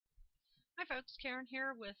Hi folks, Karen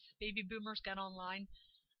here with Baby Boomers Get Online,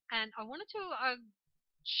 and I wanted to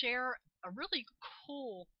share a really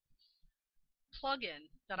cool plugin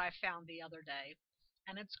that I found the other day,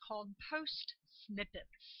 and it's called Post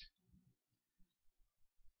Snippets.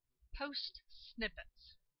 Post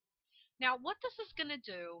Snippets. Now, what this is going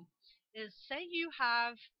to do is say you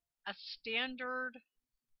have a standard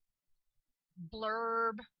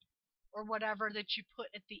blurb or whatever that you put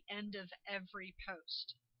at the end of every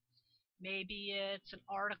post. Maybe it's an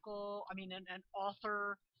article, an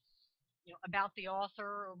author, about the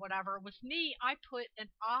author or whatever. With me, I put an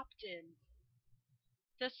opt-in.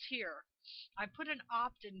 This here, I put an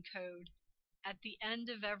opt-in code at the end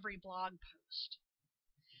of every blog post.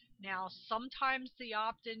 Now, sometimes the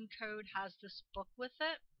opt-in code has this book with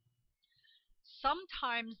it.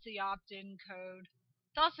 Sometimes the opt-in code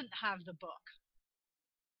doesn't have the book.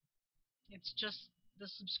 It's just the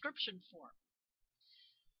subscription form.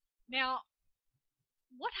 Now,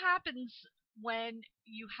 what happens when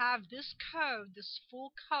you have this code, this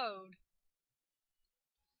full code,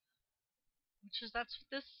 which is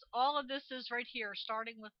all of this is right here,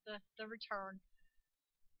 starting with the return.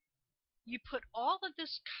 You put all of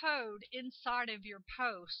this code inside of your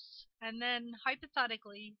posts, and then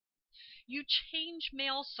hypothetically, you change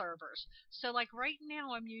mail servers. So like right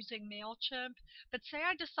now I'm using MailChimp, but say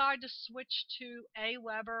I decide to switch to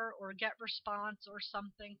Aweber or GetResponse or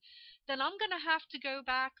something, then I'm going to have to go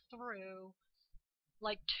back through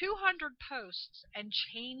like 200 posts and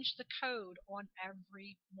change the code on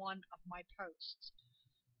every one of my posts.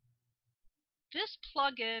 This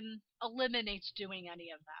plugin eliminates doing any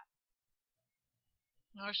of that.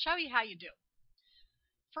 And I'll show you how you do.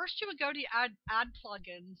 First, you would go to add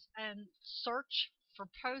plugins and search for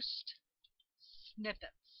Post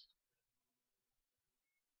Snippets.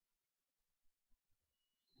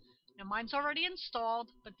 Now mine's already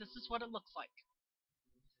installed, but this is what it looks like.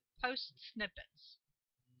 Post Snippets.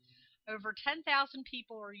 Over 10,000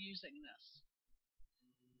 people are using this,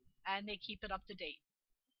 and they keep it up to date.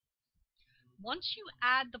 Once you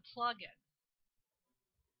add the plugin,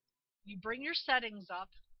 you bring your settings up,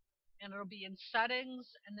 and it'll be in Settings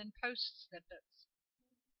and then Post Snippets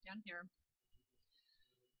down here.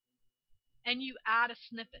 And you add a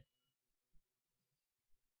snippet.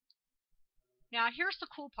 Now here's the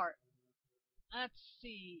cool part. Let's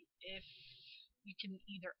see if you can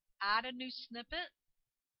either add a new snippet,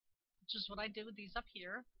 which is what I did with these up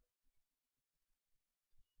here.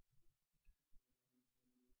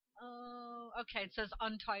 Oh, okay, it says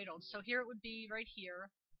untitled. So here it would be right here.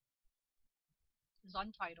 Is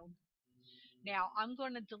untitled. Now I'm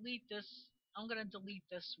going to delete this. I'm going to delete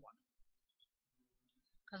this one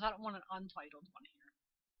because I don't want an untitled one here.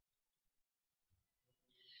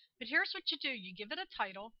 But here's what you do. You give it a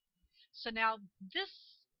title. So now this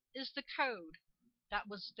is the code that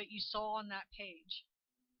you saw on that page.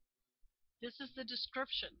 This is the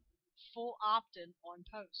description, full opt-in on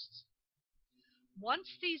posts. Once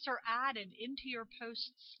these are added into your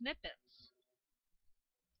post snippets,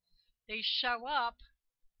 they show up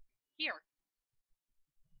here.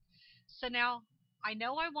 So now I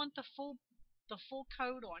know I want the full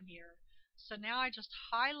code on here. So now I just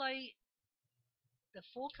highlight the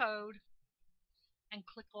full code and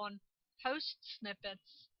click on Post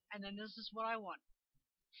Snippets, and then this is what I want,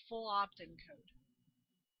 full opt-in code.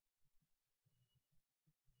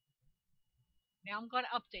 Now I'm going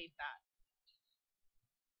to update that.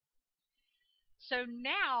 So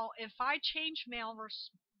now if I change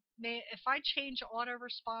if I change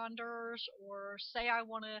autoresponders, or say I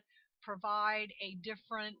want to provide a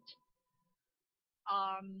different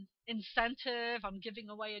incentive, I'm giving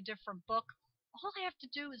away a different book, all I have to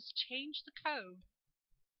do is change the code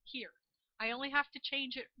here. I only have to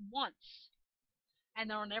change it once. And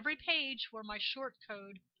then on every page where my short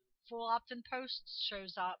code, full opt-in posts,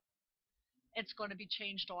 shows up, it's going to be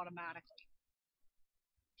changed automatically.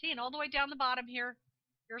 See, and all the way down the bottom here,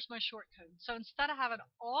 here's my short code. So instead of having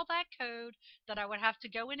all that code that I would have to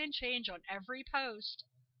go in and change on every post,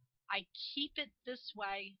 I keep it this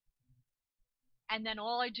way, and then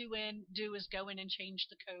all I do is go in and change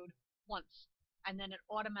the code once, and then it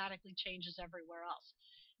automatically changes everywhere else.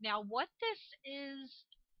 Now what this is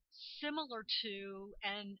similar to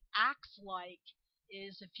and acts like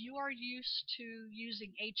is if you are used to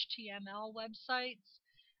using HTML websites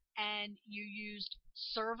and you used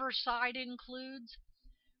server-side includes,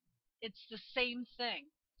 it's the same thing.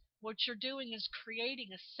 What you're doing is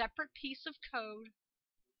creating a separate piece of code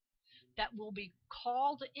that will be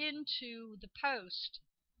called into the post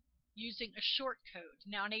using a short code.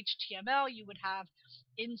 Now in HTML you would have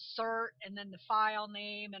insert and then the file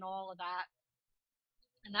name and all of that.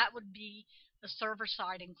 and that would be the server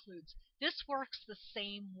side includes. This works the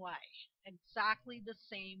same way, exactly the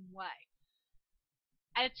same way.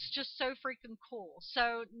 It's just so freaking cool.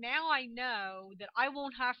 So now I know that I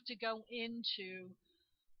won't have to go into,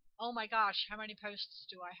 oh my gosh, how many posts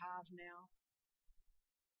do I have now?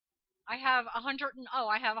 I have 100 and, oh,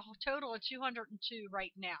 I have a total of 202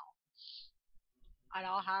 right now. And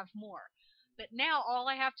I'll have more. But now all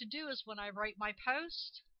I have to do is when I write my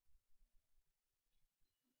post,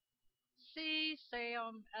 see, say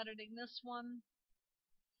I'm editing this one.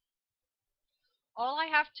 All I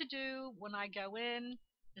have to do when I go in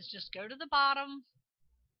is just go to the bottom,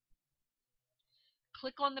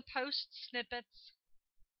 click on the post snippets,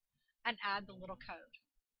 and add the little code.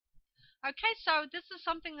 Okay, so this is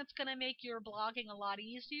something that's going to make your blogging a lot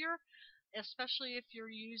easier, especially if you're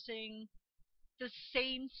using the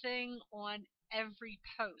same thing on every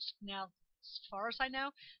post. Now, as far as I know,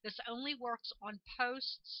 this only works on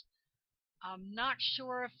posts. I'm not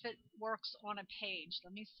sure if it works on a page.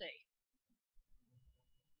 Let me see.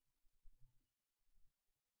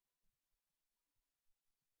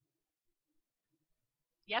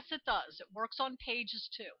 Yes, it does. It works on pages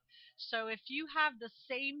too. So if you have the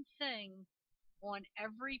same thing on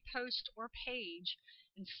every post or page,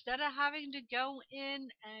 instead of having to go in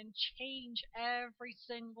and change every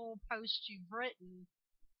single post you've written,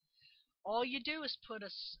 all you do is put a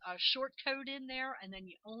short code in there, and then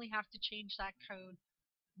you only have to change that code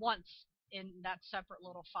once in that separate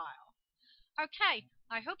little file. Okay,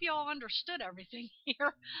 I hope you all understood everything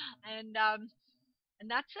here, and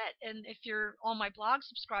that's it. And if you're on my blog,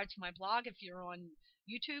 subscribe to my blog. If you're on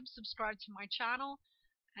YouTube, subscribe to my channel,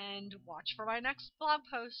 and watch for my next blog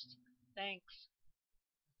post. Thanks.